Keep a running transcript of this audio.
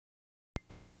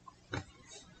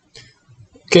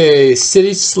Okay,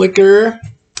 City Slicker.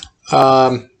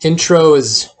 Intro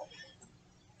is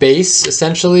bass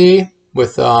essentially,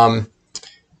 with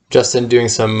Justin doing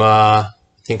some I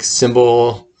think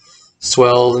cymbal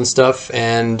swells and stuff,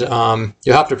 and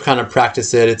you'll have to kind of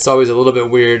practice it. It's always a little bit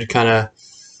weird kind of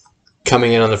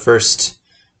coming in on the first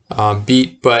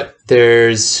beat, but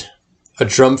there's a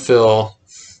drum fill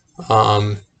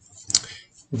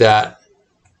that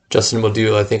Justin will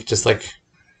do, I think just like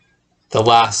the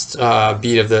last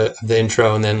beat of the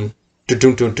intro, and then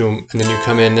doom doom doom, and then you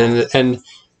come in, and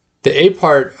the A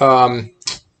part I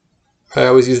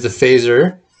always use the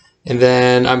phaser, and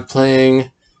then I'm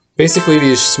playing basically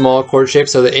these small chord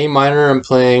shapes. So the A minor I'm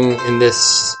playing in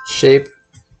this shape,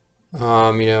 you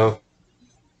know,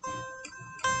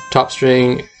 top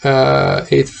string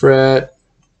 8th fret,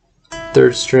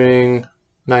 3rd string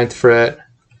 9th fret,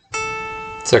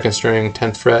 2nd string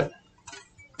 10th fret,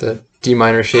 the D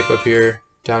minor shape up here,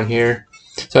 down here.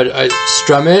 So I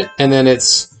strum it, and then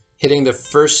it's hitting the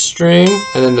 1st string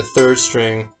and then the 3rd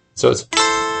string. So it's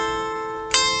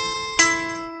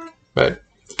right,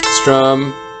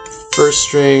 strum, 1st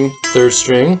string, 3rd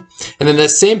string, and then that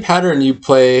same pattern you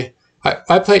play.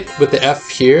 I play it with the F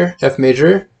here, F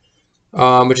major,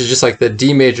 which is just like the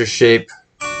D major shape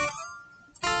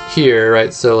here,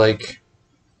 right? So like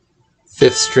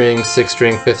 5th string, 6th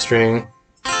string, 5th string,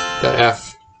 that F.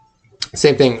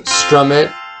 Same thing, strum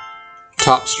it,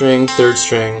 top string, 3rd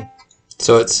string.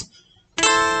 So it's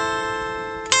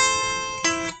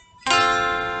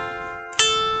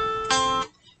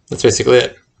that's basically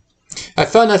it. I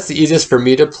found that's the easiest for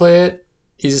me to play it,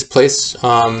 easiest place.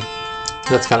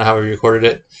 That's kind of how we recorded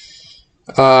it.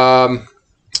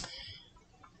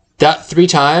 That 3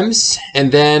 times, and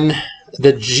then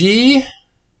the G,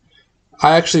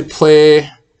 I actually play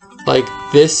like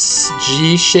this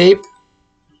G shape.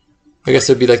 I guess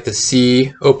it would be like the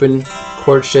C open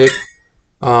chord shape,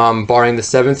 barring the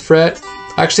 7th fret.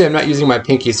 Actually, I'm not using my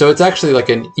pinky, so it's actually like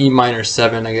an E minor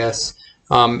 7, I guess.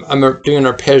 I'm doing an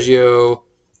arpeggio,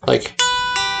 like,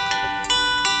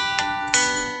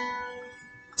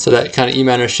 so that kind of E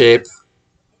minor shape,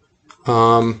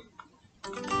 or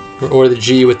the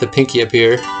G with the pinky up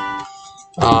here,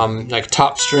 like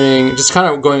top string, just kind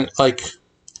of going like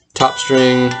top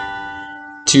string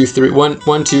 2 3 1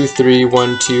 1 2 3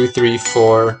 1 2 3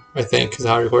 4, I think is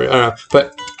how I record it. I don't know,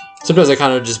 but sometimes I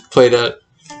kind of just play that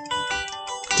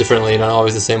differently, not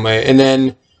always the same way. And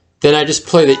then I just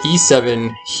play the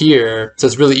E7 here, so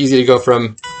it's really easy to go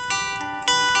from.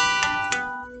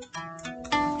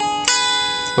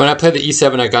 When I play the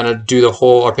E7, I kind of do the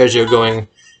whole arpeggio going,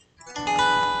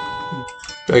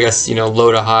 I guess, you know,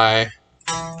 low to high,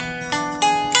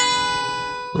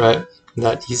 right?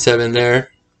 That E7 there.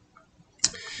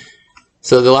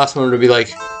 So the last one would be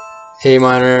like A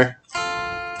minor,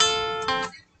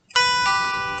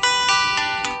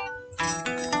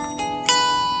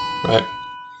 right?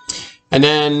 And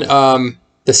then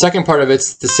the second part of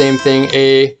it's the same thing,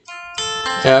 A,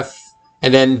 F,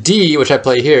 and then D, which I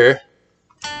play here.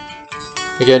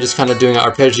 Again, just kind of doing an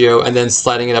arpeggio and then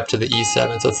sliding it up to the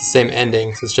E7, so it's the same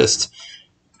ending. So it's just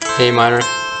A minor,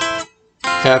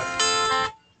 F,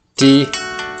 D,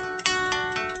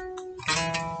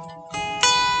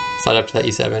 slide up to that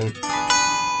E7.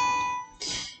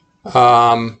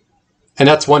 And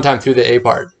that's one time through the A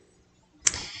part.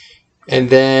 And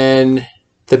then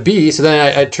the B, so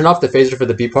then I turn off the phaser for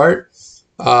the B part.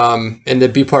 And the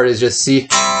B part is just C,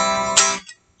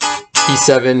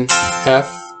 E7,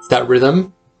 F, that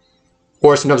rhythm.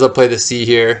 Or sometimes I'll play the C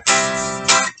here.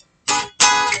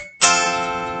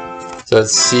 So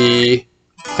it's C,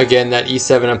 again, that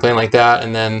E7 I'm playing like that,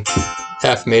 and then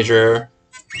F major.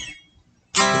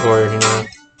 Or, you know,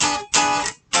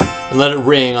 and let it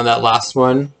ring on that last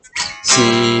one. C,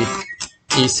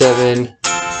 E7,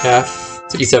 F,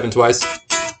 so E7 twice.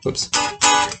 Oops.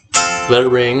 Let it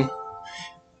ring.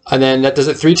 And then that does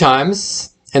it 3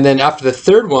 times. And then after the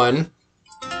 3rd one,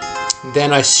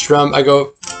 then I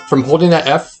go from holding that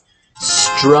F,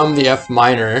 strum the F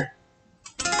minor.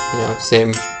 You know,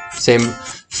 same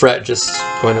fret, just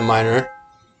going to minor.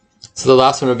 So the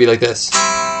last one would be like this.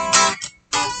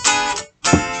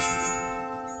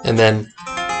 And then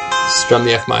strum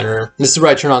the F minor. This is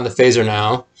where I turn on the phaser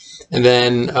now. And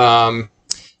then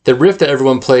the riff that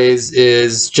everyone plays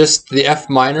is just the F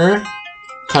minor,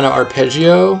 kind of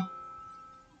arpeggio,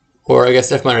 or I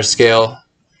guess F minor scale.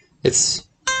 It's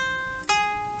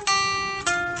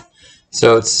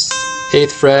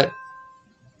 8th fret,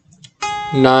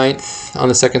 9th on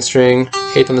the 2nd string,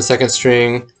 8th on the 2nd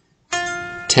string,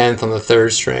 10th on the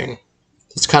 3rd string.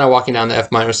 It's kind of walking down the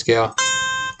F minor scale.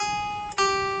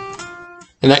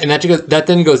 And that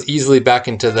then goes easily back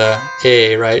into the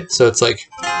A, right? So it's like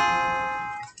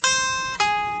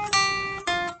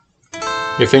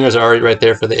your fingers are already right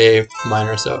there for the A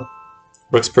minor, so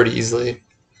works pretty easily.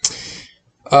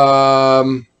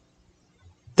 That's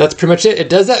pretty much it. It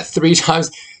does that 3 times.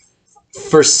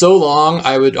 For so long,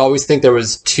 I would always think there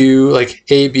was 2, like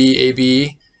A, B, A,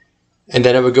 B, and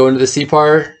then I would go into the C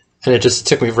part, and it just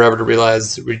took me forever to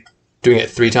realize we're doing it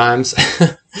 3 times.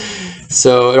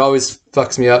 So it always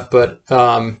fucks me up, but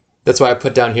that's why I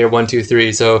put down here 1, 2,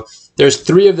 3. So there's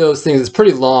 3 of those things. It's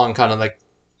pretty long, kind of like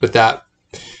with that.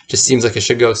 Just seems like it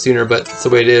should go sooner, but it's the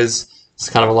way it is. It's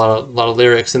kind of a lot of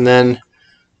lyrics. And then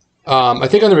I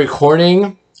think on the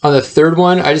recording, on the 3rd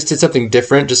one, I just did something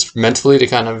different, just mentally to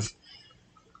kind of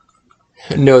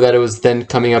know that it was then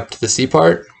coming up to the C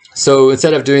part. So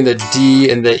instead of doing the D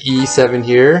and the E7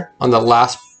 here on the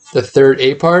 3rd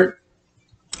A part,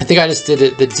 I think I just did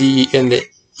it the D and the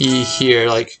E here,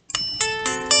 like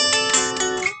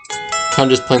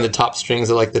kind of just playing the top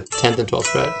strings of like the 10th and 12th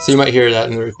fret. So you might hear that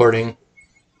in the recording.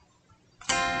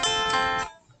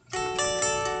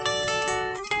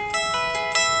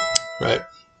 Right,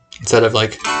 instead of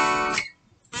like,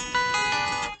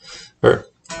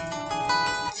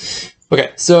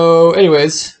 okay, so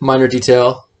anyways, minor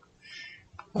detail.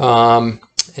 And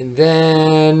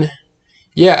then,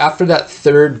 yeah, after that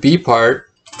 3rd B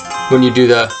part, when you do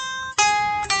the,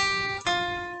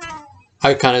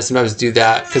 I kind of sometimes do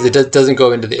that because it doesn't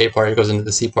go into the A part, it goes into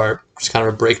the C part, which is kind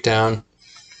of a breakdown.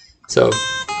 So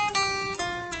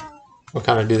we'll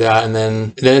kind of do that, and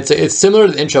then it's similar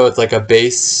to the intro. It's like a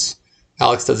bass.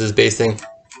 Alex does his bass thing,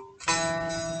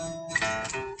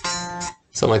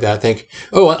 something like that, I think.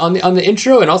 Oh, on the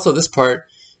intro and also this part,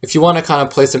 if you want to kind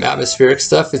of play some atmospheric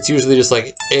stuff, it's usually just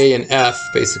like A and F,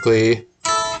 basically.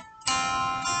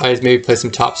 I just maybe play some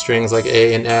top strings like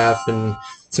A and F, and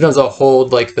sometimes I'll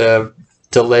hold like the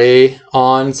delay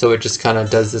on, so it just kind of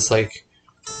does this like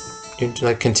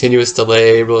continuous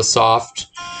delay, real soft.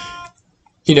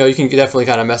 You know, you can definitely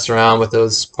kind of mess around with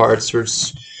those parts where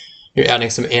you're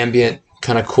adding some ambient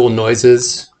kind of cool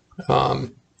noises.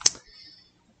 In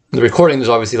the recording, there's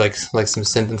obviously like some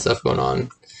synth and stuff going on.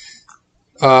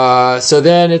 So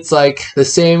then it's like the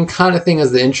same kind of thing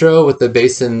as the intro with the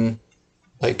bass and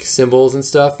like cymbals and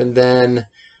stuff, and then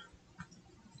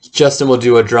Justin will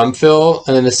do a drum fill,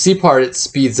 and then the C part it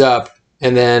speeds up,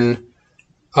 and then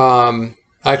I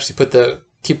actually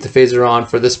keep the phaser on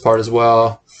for this part as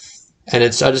well, and I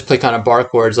just play kind of bar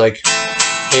chords like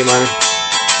A minor,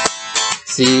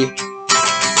 C,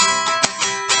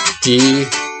 D,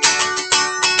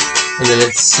 and then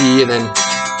it's C, and then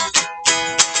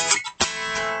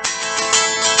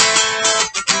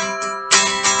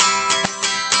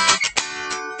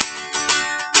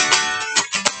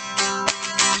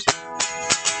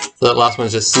so that last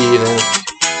one's just C, and then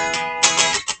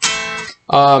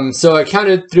so I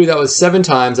counted through, that was 7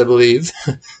 times, I believe.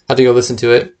 Had to go listen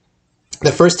to it.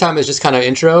 The first time is just kind of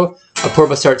intro.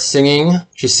 Apurva starts singing.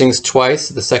 She sings twice,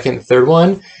 the 2nd and 3rd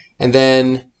one, and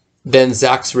then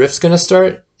Zach's riff's gonna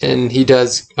start, and he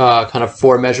does kind of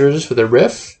 4 measures for the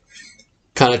riff.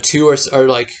 Kind of 2 are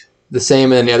like the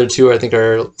same, and then the other 2 I think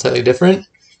are slightly different.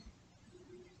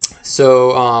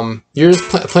 So you're just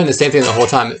playing the same thing the whole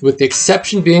time, with the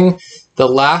exception being the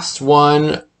last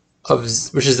one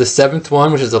which is the 7th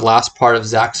one, which is the last part of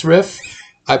Zach's riff.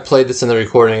 I played this in the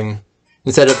recording.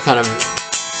 Instead of kind of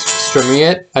strumming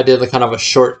it, I did like kind of a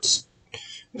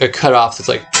cut off. So it's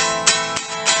like,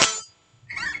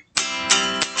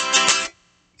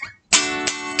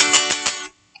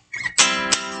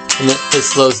 and then it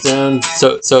slows down.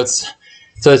 So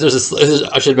I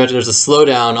should mention there's a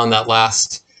slowdown on that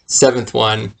last 7th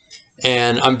one,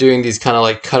 and I'm doing these kind of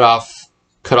like cut off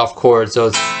chords. So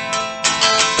it's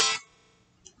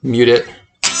mute it,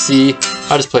 C.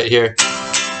 I'll just play it here.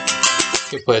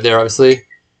 You can play it there, obviously,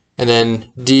 and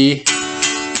then D,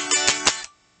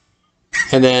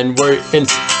 and then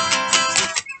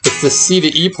it's the C to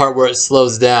E part where it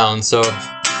slows down. So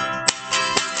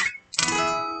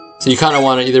you kind of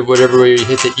want to either whatever way you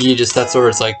hit the E, just that's where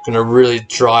it's like going to really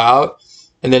draw out,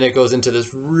 and then it goes into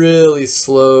this really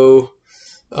slow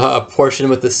portion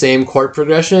with the same chord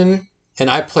progression, and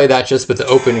I play that just with the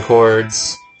open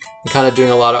chords. I'm kind of doing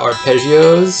a lot of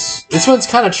arpeggios. This one's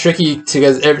kind of tricky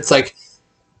because it's like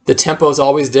the tempo is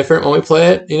always different when we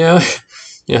play it, you know?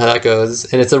 You know how that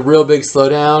goes. And it's a real big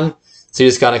slowdown, so you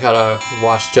just gotta kind of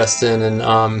watch Justin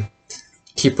and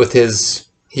keep with his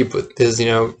you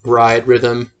know, ride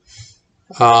rhythm.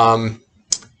 And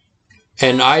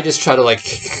I just try to like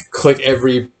click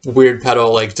every weird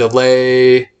pedal, like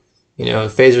delay, you know,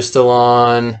 phaser's still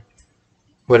on,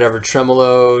 whatever,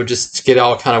 tremolo, just to get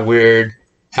all kind of weird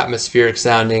atmospheric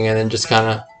sounding, and then just kind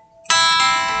of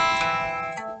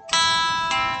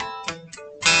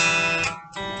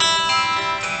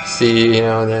C, you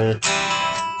know, and then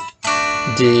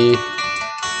D,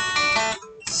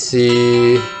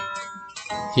 C,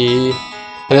 E,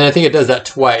 and then I think it does that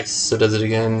twice, so it does it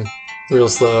again real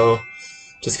slow,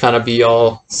 just kind of be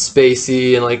all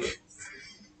spacey and like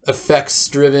effects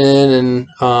driven,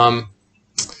 and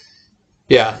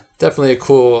yeah, definitely a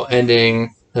cool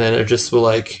ending. And then it just will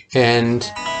like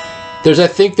end. I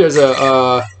think there's a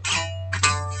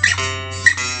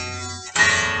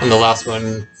on the last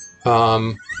one,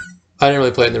 I didn't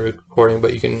really play it in the recording,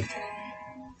 but you can,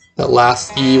 that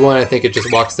last E one, I think it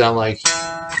just walks down like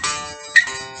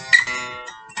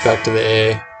back to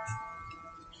the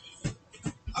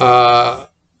A.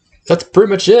 That's pretty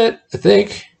much it, I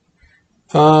think.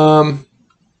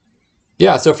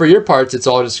 Yeah, so for your parts, it's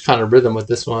all just kind of rhythm with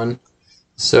this one.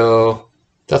 So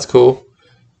that's cool.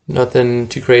 Nothing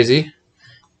too crazy.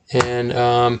 And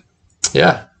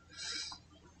yeah,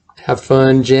 have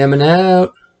fun jamming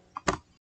out.